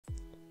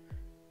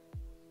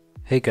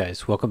Hey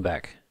guys, welcome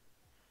back.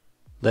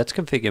 Let's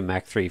configure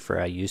Mach3 for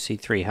our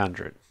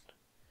UC300.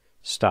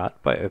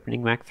 Start by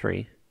opening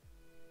Mach3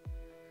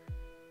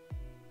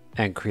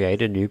 and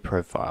create a new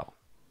profile.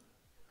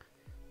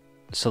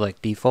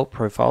 Select default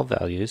profile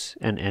values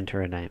and enter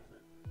a name.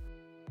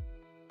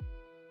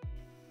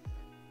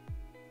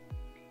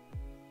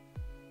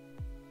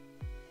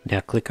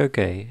 Now click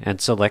OK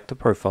and select the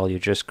profile you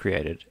just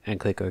created and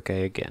click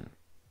OK again.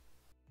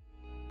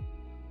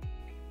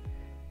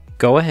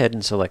 Go ahead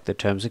and select the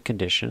terms and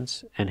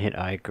conditions and hit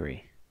I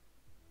agree.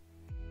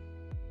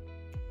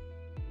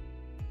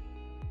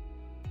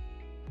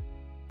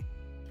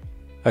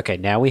 Okay,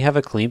 now we have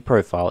a clean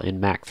profile in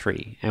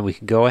Mach3 and we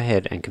can go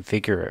ahead and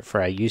configure it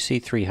for our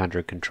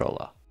UC300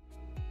 controller.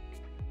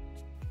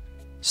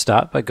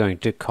 Start by going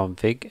to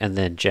Config and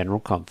then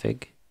General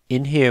Config.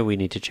 In here we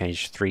need to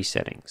change 3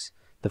 settings.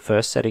 The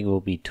first setting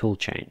will be Tool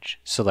Change.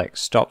 Select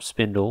Stop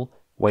Spindle,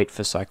 wait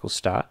for cycle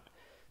start.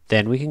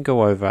 Then we can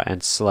go over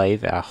and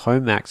slave our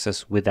home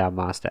axis with our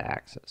master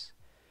axis.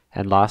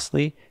 And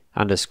lastly,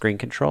 under Screen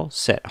Control,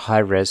 set High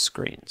Res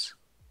Screens.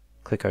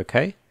 Click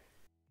OK.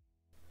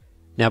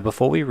 Now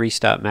before we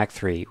restart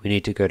Mach3, we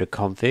need to go to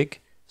Config,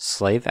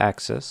 Slave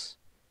Axis.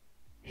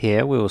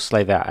 Here we will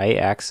slave our A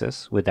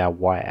axis with our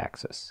Y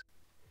axis.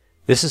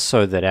 This is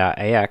so that our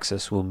A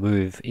axis will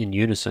move in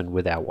unison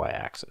with our Y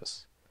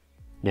axis.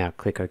 Now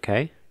click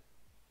OK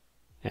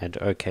and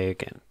OK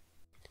again.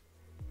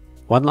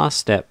 One last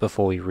step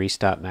before we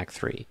restart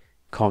Mach3.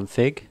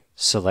 Config,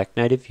 select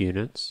native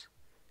units,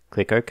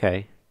 click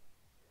OK.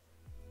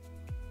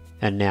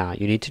 And now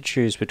you need to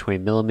choose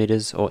between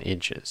millimeters or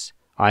inches.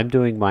 I'm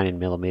doing mine in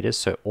millimeters,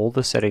 so all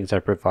the settings I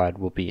provide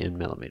will be in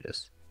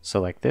millimeters.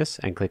 Select this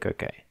and click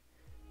OK.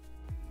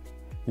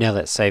 Now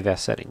let's save our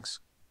settings.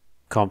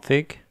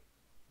 Config,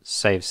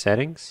 save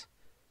settings,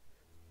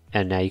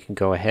 and now you can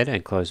go ahead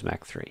and close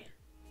Mach3.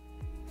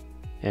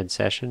 End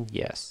session,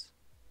 yes.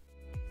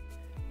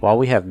 While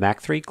we have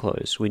Mach3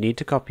 closed, we need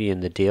to copy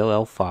in the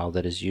DLL file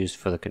that is used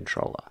for the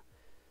controller.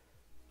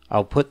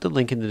 I'll put the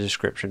link in the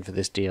description for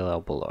this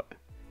DLL below.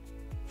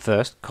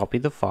 First, copy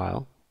the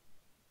file.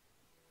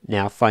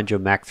 Now find your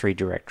Mach3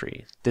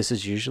 directory. This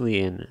is usually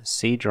in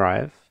C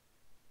drive,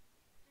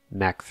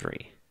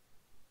 Mach3.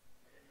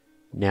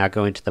 Now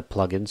go into the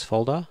plugins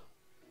folder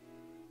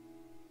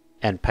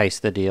and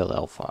paste the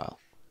DLL file.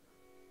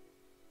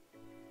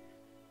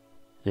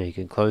 Now you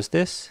can close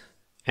this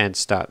and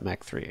start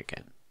Mach3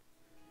 again.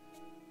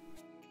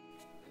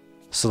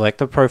 Select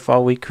the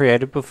profile we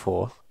created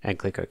before and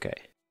click OK.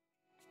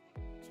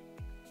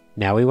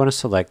 Now we want to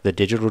select the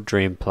Digital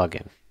Dream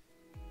plugin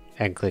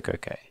and click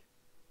OK.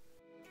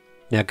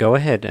 Now go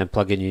ahead and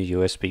plug in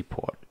your USB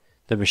port.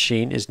 The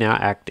machine is now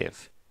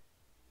active.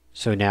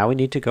 So now we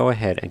need to go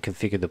ahead and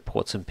configure the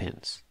ports and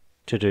pins.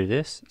 To do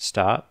this,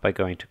 start by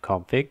going to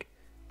Config,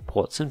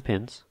 Ports and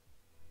Pins.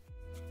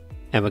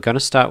 And we're going to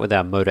start with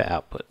our motor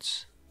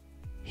outputs.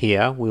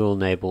 Here we will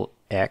enable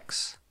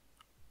X,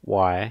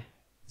 Y,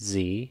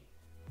 Z,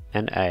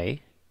 and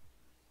A,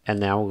 and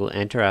now we will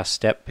enter our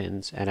step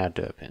pins and our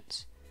dir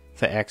pins.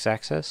 For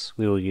X-axis,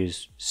 we will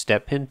use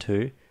step pin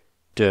 2,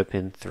 dir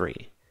pin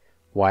 3.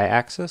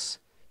 Y-axis,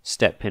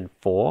 step pin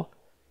 4,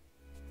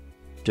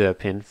 dir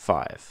pin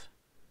 5.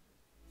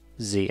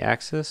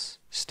 Z-axis,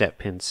 step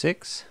pin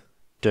 6,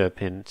 dir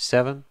pin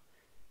 7,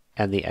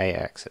 and the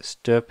A-axis,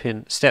 step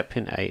pin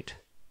 8,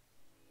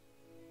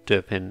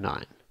 dir pin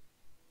 9.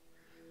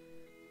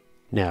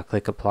 Now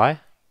click Apply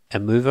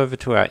and move over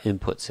to our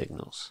input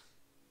signals.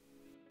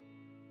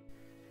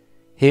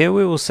 Here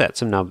we will set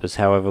some numbers,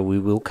 however we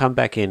will come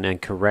back in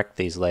and correct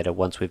these later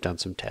once we've done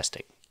some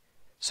testing.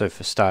 So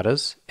for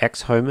starters,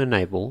 X home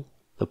enable,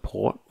 the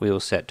port we will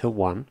set to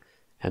 1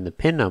 and the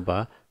pin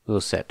number we will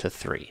set to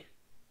 3.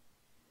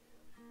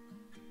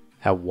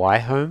 Our Y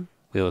home,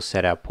 we will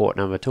set our port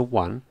number to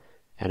 1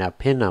 and our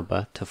pin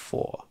number to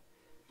 4.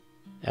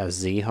 Our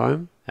Z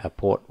home, our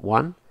port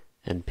 1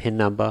 and pin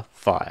number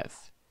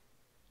 5.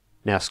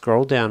 Now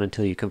scroll down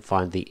until you can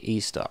find the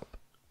E-stop.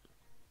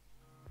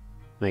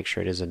 Make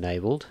sure it is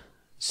enabled,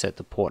 set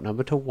the port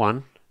number to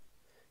 1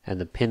 and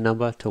the pin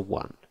number to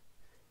 1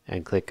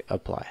 and click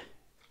Apply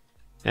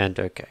and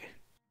OK.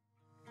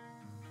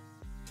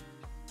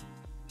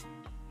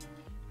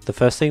 The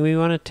first thing we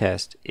want to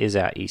test is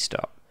our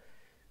E-stop.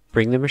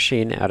 Bring the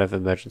machine out of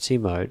emergency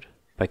mode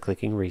by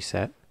clicking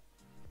Reset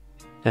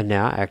and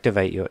now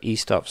activate your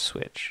E-stop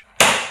switch.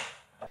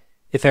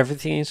 If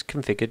everything is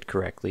configured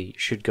correctly, you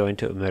should go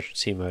into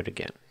emergency mode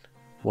again.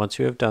 Once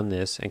you have done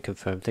this and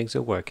confirm things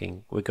are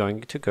working, we're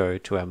going to go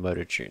to our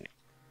motor tuning.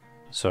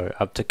 So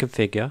up to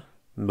Configure,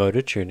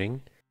 Motor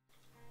Tuning.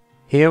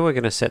 Here we're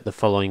going to set the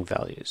following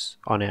values.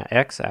 On our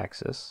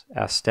X-axis,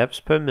 our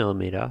steps per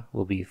millimeter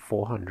will be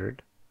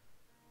 400.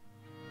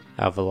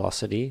 Our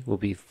velocity will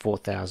be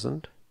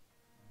 4,000.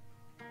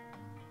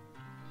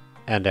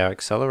 And our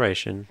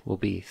acceleration will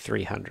be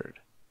 300.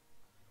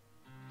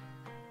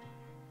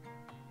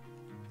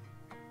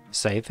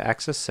 Save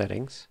Axis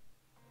Settings.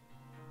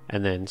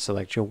 And then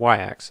select your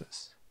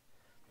Y-axis.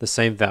 The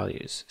same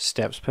values,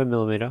 steps per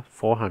millimeter,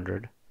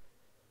 400,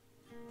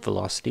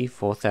 velocity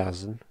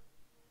 4000,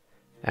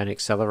 and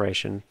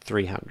acceleration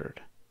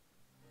 300.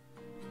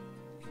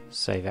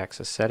 Save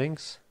axis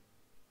settings,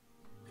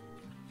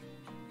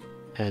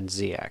 and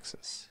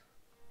z-axis.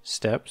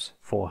 Steps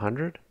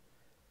 400,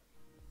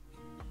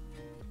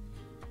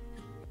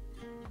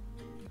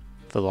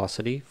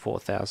 velocity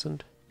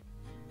 4000,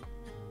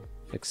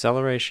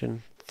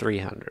 acceleration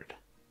 300.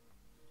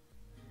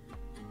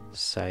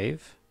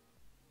 Save,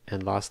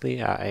 and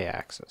lastly our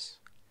a-axis.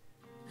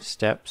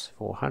 Steps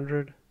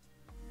 400,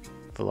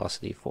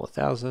 velocity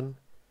 4000,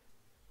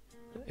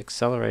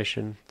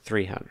 acceleration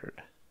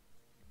 300.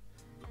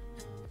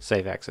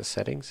 Save axis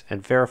settings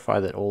and verify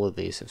that all of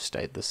these have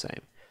stayed the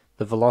same.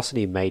 The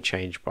velocity may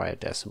change by a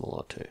decimal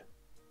or two.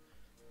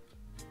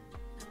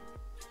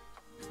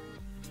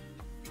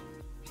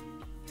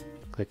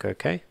 Click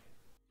OK.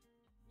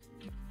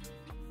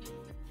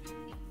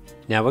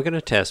 Now we're going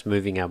to test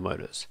moving our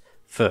motors.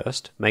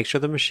 First, make sure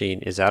the machine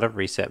is out of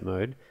reset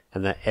mode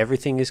and that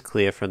everything is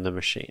clear from the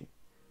machine.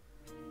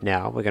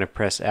 Now we're going to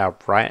press our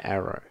right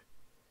arrow.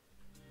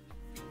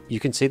 You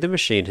can see the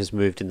machine has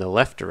moved in the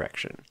left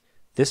direction.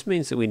 This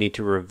means that we need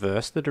to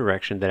reverse the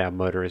direction that our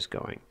motor is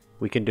going.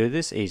 We can do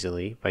this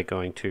easily by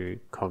going to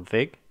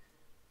Config,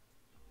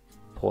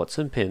 Ports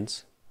and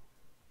Pins,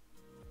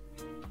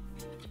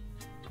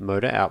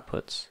 Motor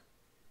Outputs,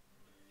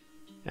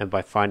 and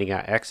by finding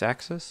our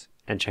X-axis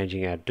and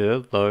changing our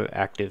DIR low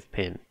active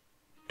pin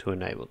to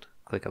enabled.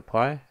 Click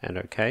Apply and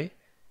OK.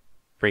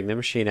 Bring the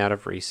machine out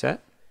of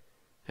reset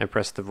and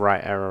press the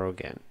right arrow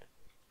again.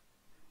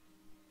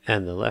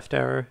 And the left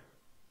arrow.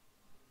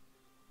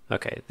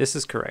 Okay, this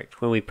is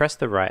correct. When we press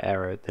the right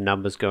arrow, the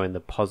numbers go in the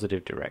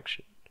positive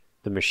direction.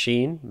 The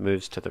machine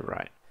moves to the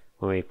right.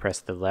 When we press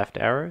the left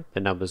arrow, the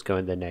numbers go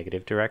in the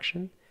negative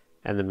direction,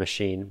 and the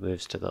machine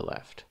moves to the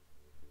left.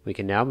 We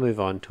can now move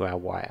on to our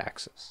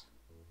y-axis.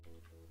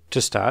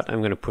 To start, I'm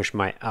going to push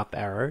my up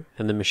arrow,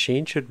 and the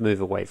machine should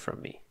move away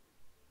from me.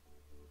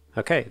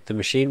 Okay, the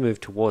machine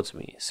moved towards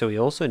me, so we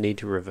also need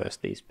to reverse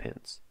these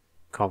pins.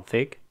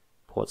 Config,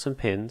 Ports and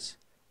Pins,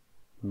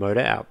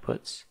 Motor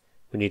Outputs.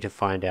 We need to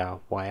find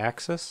our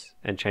y-axis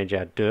and change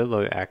our DIR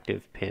low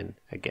active pin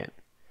again.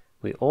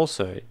 We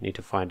also need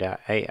to find our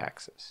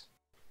a-axis.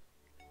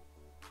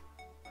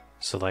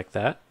 Select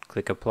that,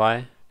 click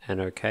Apply and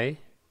OK.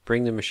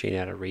 Bring the machine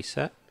out of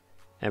reset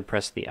and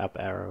press the up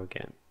arrow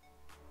again.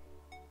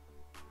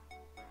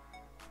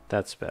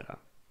 That's better.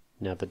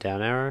 Now the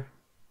down arrow.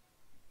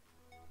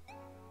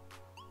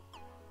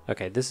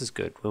 Okay, this is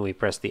good. When we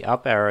press the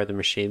up arrow, the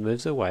machine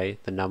moves away,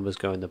 the numbers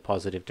go in the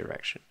positive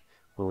direction.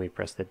 When we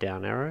press the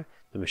down arrow,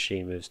 the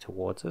machine moves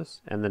towards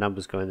us, and the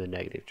numbers go in the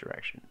negative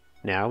direction.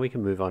 Now we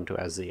can move on to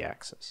our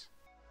z-axis.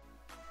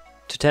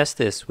 To test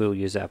this, we'll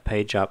use our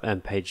page up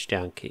and page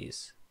down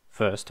keys.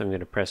 First, I'm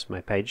going to press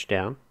my page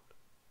down,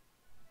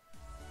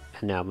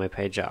 and now my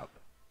page up.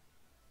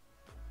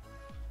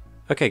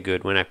 Okay,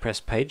 good. When I press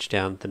page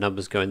down, the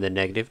numbers go in the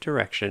negative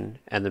direction,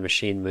 and the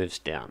machine moves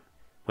down.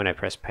 When I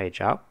press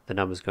page up, the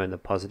numbers go in the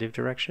positive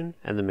direction,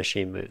 and the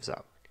machine moves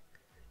up.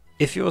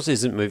 If yours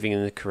isn't moving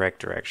in the correct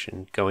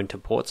direction, go into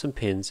Ports and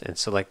Pins and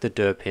select the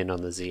DIR pin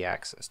on the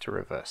z-axis to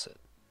reverse it.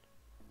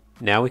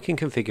 Now we can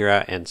configure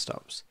our end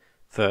stops.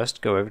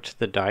 First, go over to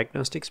the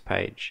diagnostics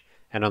page,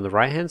 and on the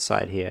right hand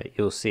side here,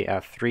 you'll see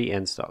our 3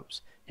 end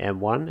stops,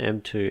 M1,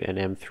 M2, and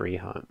M3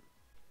 home.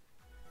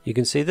 You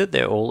can see that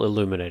they're all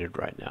illuminated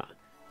right now.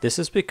 This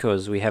is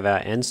because we have our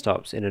end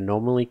stops in a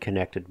normally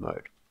connected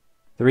mode.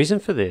 The reason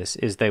for this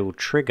is they will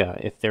trigger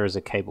if there is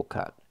a cable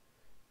cut,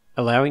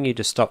 allowing you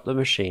to stop the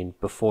machine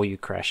before you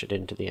crash it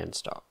into the end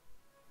stop.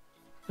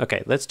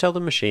 Okay, let's tell the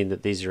machine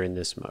that these are in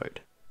this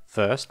mode.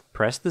 First,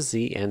 press the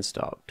Z end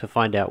stop to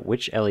find out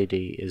which LED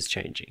is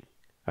changing.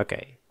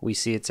 Okay, we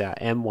see it's our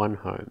M1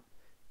 home.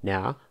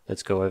 Now,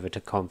 let's go over to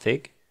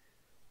Config,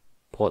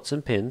 Ports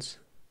and Pins,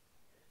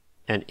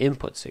 and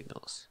Input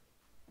Signals.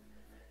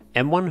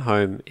 M1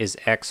 home is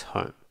X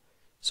home,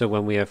 so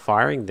when we are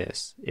firing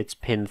this, it's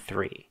pin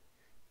 3.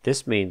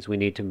 This means we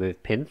need to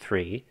move pin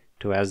 3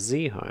 to our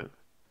Z home.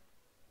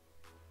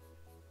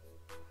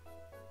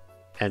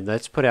 And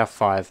let's put our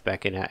 5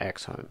 back in our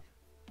X home.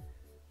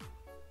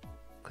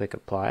 Click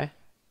Apply,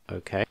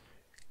 OK.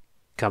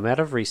 Come out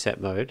of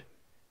reset mode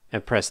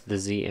and press the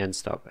Z end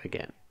stop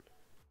again.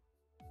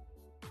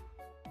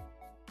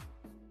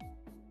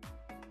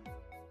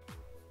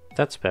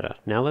 That's better.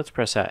 Now let's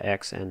press our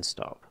X end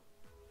stop.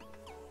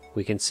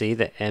 We can see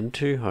that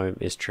M2 home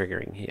is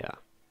triggering here.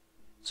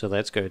 So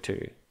let's go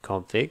to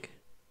Config,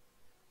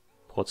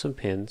 Ports and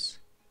Pins,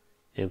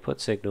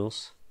 Input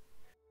Signals.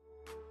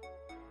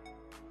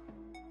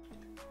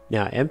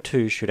 Now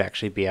M2 should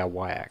actually be our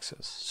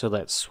y-axis, so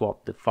let's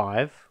swap the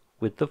 5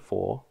 with the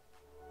 4.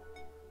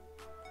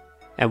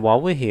 And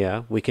while we're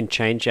here, we can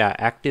change our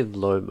active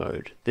low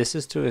mode. This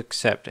is to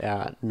accept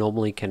our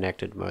normally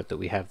connected mode that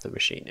we have the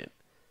machine in.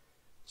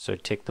 So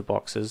tick the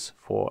boxes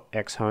for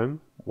X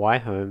home, Y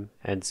home,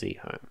 and Z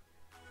home.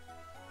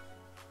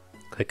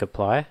 Click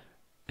Apply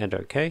and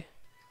OK.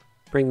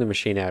 Bring the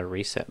machine out of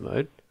reset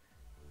mode.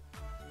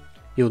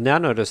 You'll now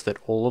notice that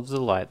all of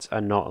the lights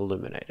are not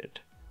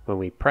illuminated. When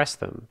we press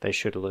them, they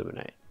should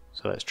illuminate.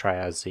 So let's try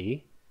our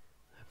Z.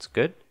 That's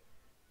good.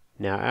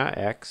 Now our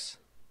X.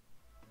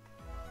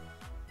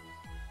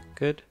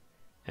 Good.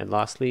 And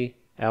lastly,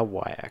 our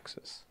Y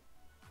axis.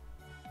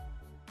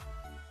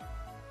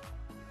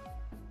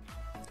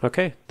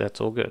 Okay,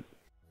 that's all good.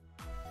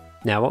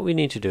 Now what we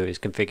need to do is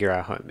configure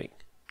our homing.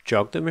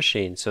 Jog the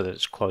machine so that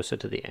it's closer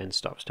to the end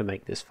stops to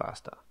make this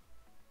faster.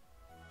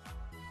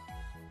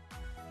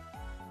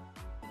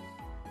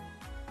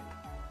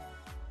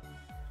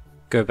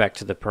 Go back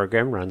to the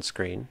program run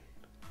screen.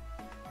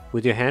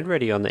 With your hand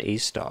ready on the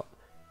E-stop,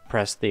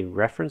 press the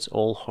reference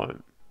all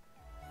home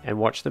and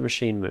watch the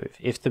machine move.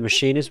 If the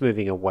machine is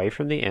moving away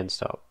from the end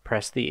stop,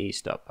 press the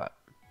E-stop button.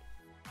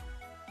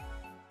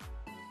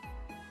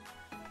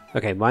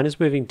 Okay, mine is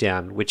moving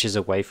down, which is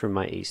away from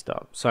my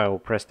E-stop, so I will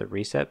press the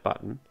reset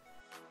button.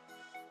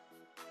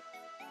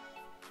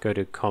 Go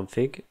to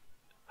Config,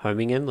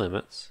 Homing and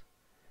Limits,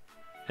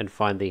 and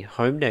find the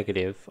home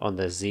negative on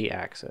the Z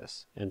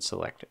axis and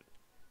select it.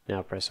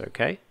 Now press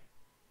OK,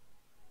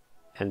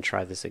 and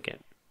try this again.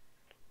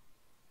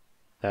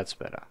 That's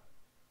better.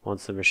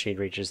 Once the machine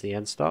reaches the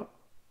end stop,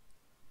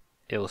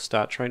 it will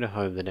start trying to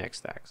home the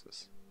next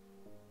axis.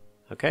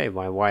 Okay,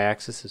 my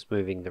Y-axis is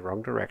moving the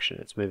wrong direction.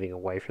 It's moving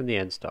away from the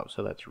end stop,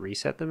 so let's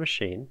reset the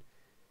machine.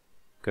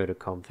 Go to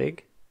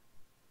Config,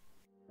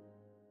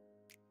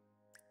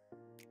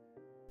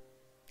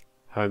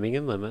 Homing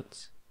and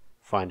Limits,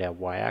 find our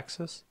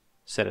Y-axis,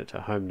 set it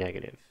to home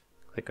negative.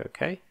 Click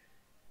OK,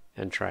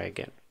 and try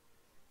again.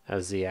 Our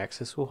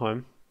Z-axis will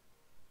home.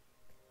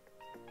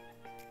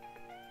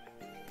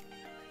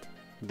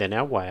 Then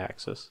our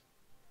Y-axis.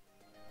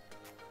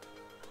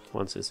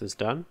 Once this is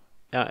done,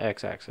 our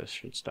X-axis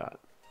should start.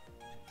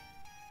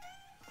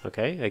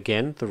 Okay,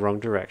 again, the wrong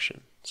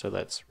direction. So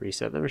let's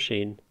reset the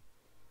machine,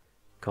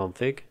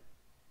 Config,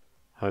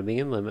 Homing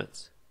and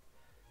Limits,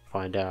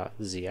 find our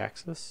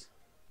Z-axis,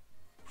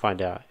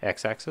 find our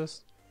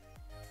X-axis,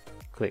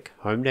 click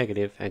Home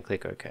Negative and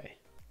click OK.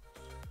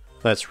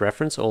 Let's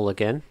reference all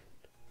again.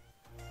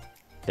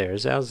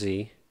 There's our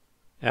Z,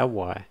 our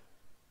Y,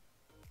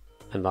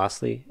 and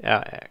lastly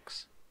our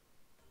X.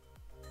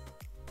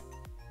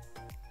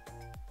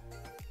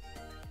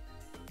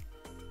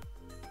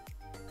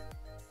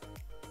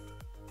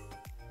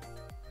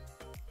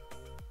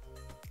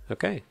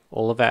 Okay,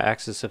 all of our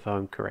axes have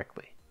homed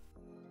correctly.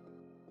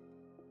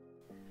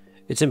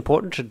 It's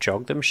important to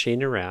jog the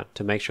machine around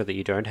to make sure that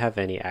you don't have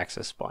any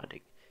axis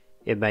binding.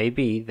 It may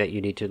be that you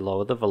need to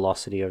lower the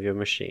velocity of your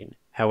machine.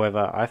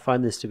 However, I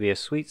find this to be a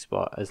sweet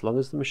spot as long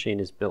as the machine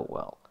is built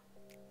well.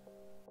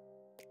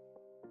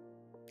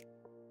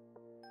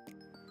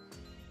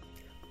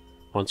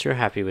 Once you're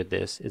happy with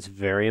this, it's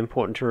very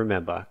important to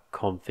remember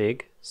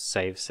Config,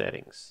 Save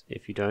Settings.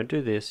 If you don't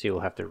do this,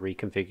 you'll have to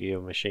reconfigure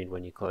your machine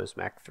when you close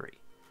Mach3.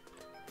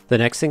 The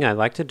next thing I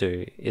like to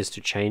do is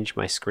to change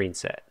my screen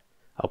set.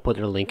 I'll put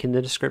a link in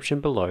the description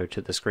below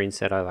to the screen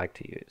set I like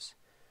to use.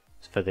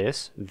 For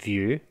this,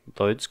 View,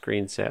 Load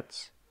Screen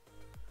Sets,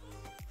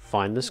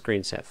 find the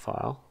screen set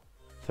file.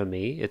 For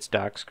me, it's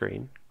dark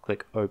screen.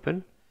 Click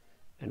Open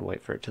and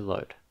wait for it to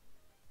load.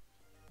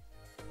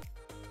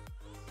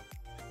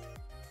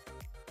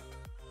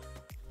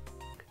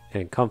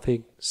 And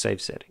Config,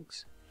 Save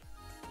Settings.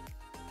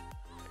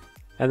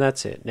 And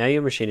that's it. Now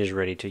your machine is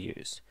ready to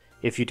use.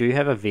 If you do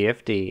have a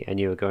VFD and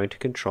you are going to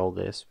control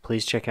this,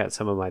 please check out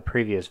some of my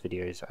previous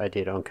videos I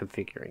did on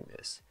configuring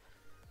this.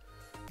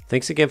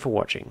 Thanks again for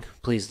watching.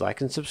 Please like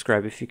and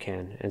subscribe if you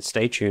can, and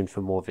stay tuned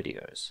for more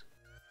videos.